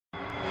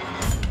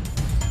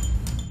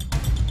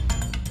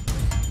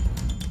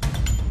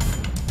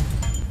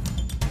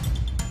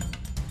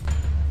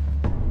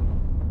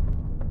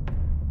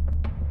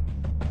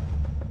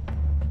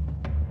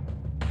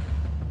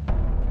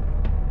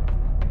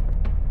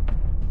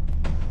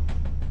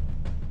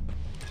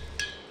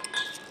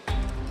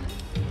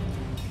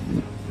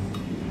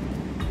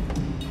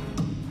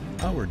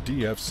or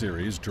DF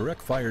series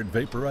direct fired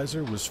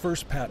vaporizer was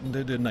first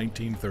patented in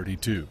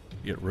 1932.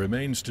 It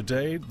remains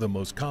today the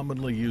most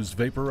commonly used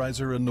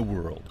vaporizer in the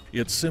world.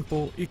 It's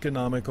simple,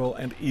 economical,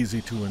 and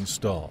easy to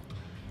install.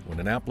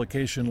 When an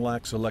application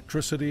lacks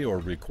electricity or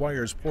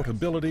requires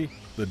portability,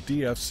 the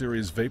DF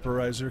series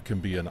vaporizer can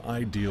be an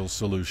ideal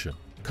solution.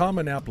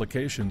 Common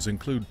applications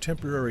include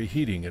temporary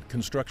heating at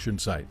construction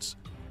sites,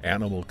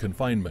 animal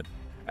confinement,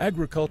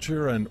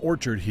 agriculture and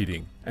orchard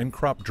heating, and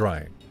crop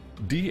drying.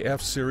 DF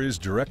series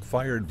direct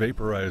fired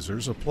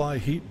vaporizers apply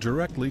heat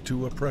directly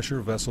to a pressure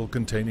vessel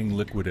containing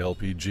liquid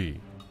LPG.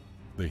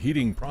 The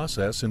heating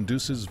process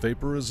induces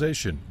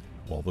vaporization,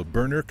 while the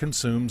burner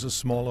consumes a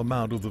small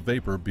amount of the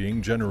vapor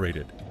being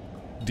generated.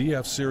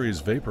 DF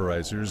series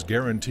vaporizers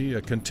guarantee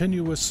a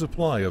continuous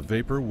supply of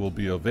vapor will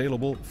be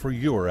available for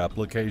your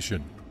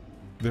application.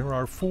 There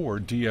are 4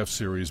 DF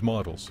series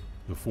models: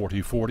 the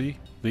 4040,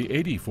 the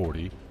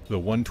 8040, the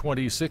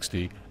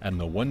 12060, and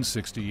the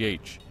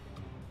 160H.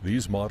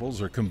 These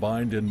models are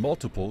combined in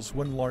multiples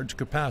when large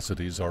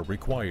capacities are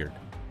required.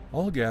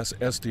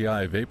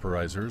 Algas-SDI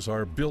vaporizers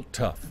are built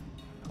tough.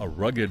 A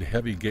rugged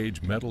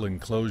heavy-gauge metal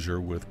enclosure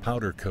with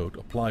powder coat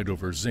applied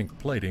over zinc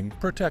plating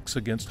protects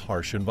against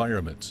harsh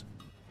environments.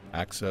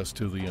 Access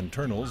to the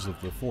internals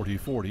of the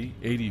 4040,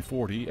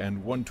 8040,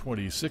 and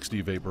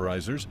 12060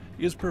 vaporizers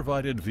is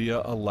provided via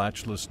a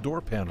latchless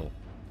door panel.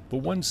 The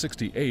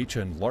 160H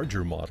and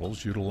larger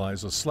models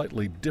utilize a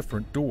slightly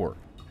different door.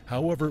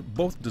 However,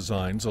 both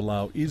designs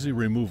allow easy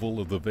removal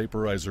of the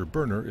vaporizer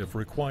burner if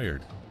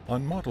required.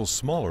 On models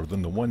smaller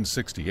than the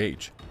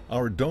 160H,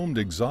 our domed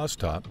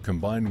exhaust top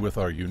combined with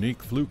our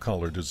unique flue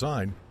collar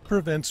design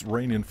prevents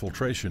rain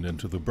infiltration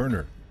into the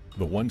burner.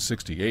 The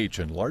 160H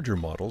and larger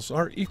models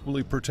are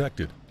equally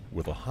protected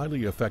with a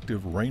highly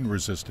effective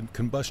rain-resistant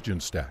combustion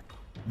stack.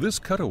 This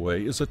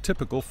cutaway is a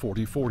typical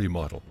 4040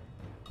 model.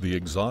 The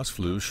exhaust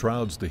flue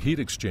shrouds the heat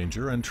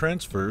exchanger and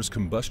transfers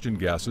combustion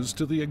gases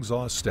to the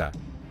exhaust stack.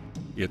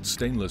 Its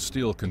stainless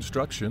steel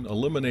construction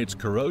eliminates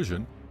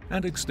corrosion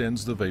and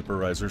extends the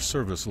vaporizer's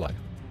service life.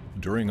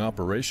 During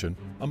operation,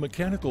 a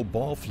mechanical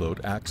ball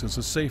float acts as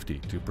a safety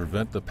to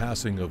prevent the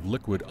passing of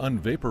liquid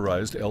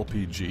unvaporized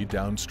LPG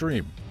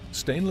downstream.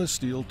 Stainless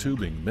steel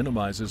tubing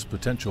minimizes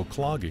potential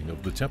clogging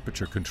of the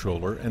temperature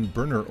controller and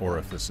burner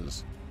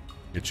orifices.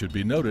 It should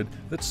be noted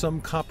that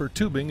some copper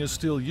tubing is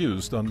still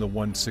used on the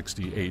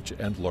 160H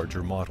and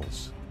larger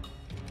models.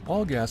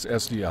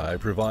 Algas-SDI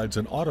provides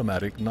an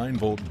automatic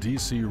 9-volt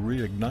DC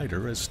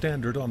reigniter as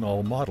standard on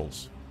all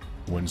models.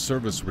 When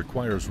service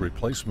requires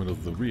replacement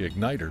of the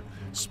reigniter,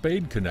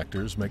 spade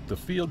connectors make the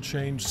field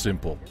change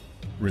simple.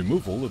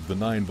 Removal of the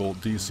 9-volt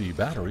DC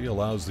battery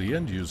allows the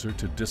end user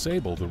to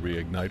disable the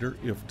reigniter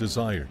if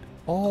desired.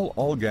 All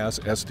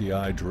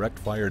Algas-SDI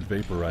direct-fired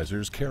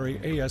vaporizers carry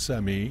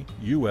ASME,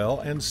 UL,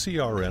 and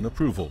CRN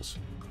approvals.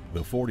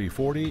 The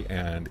 4040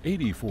 and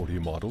 8040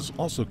 models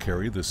also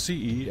carry the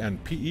CE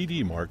and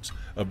PED marks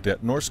of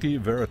Detnorsky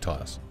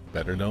Veritas,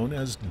 better known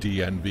as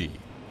DNV.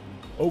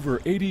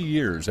 Over 80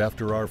 years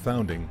after our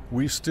founding,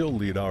 we still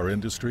lead our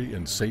industry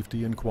in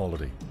safety and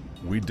quality.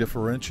 We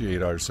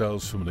differentiate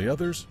ourselves from the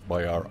others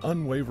by our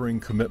unwavering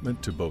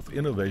commitment to both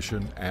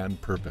innovation and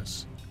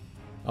purpose.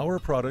 Our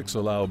products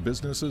allow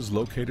businesses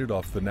located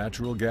off the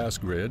natural gas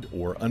grid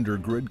or under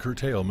grid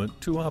curtailment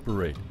to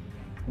operate.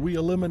 We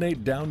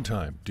eliminate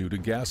downtime due to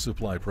gas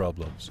supply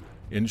problems,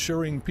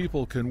 ensuring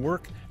people can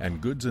work and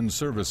goods and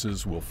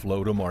services will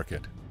flow to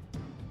market.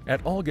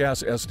 At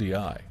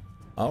Algas-SDI,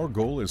 our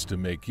goal is to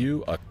make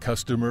you a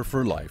customer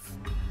for life.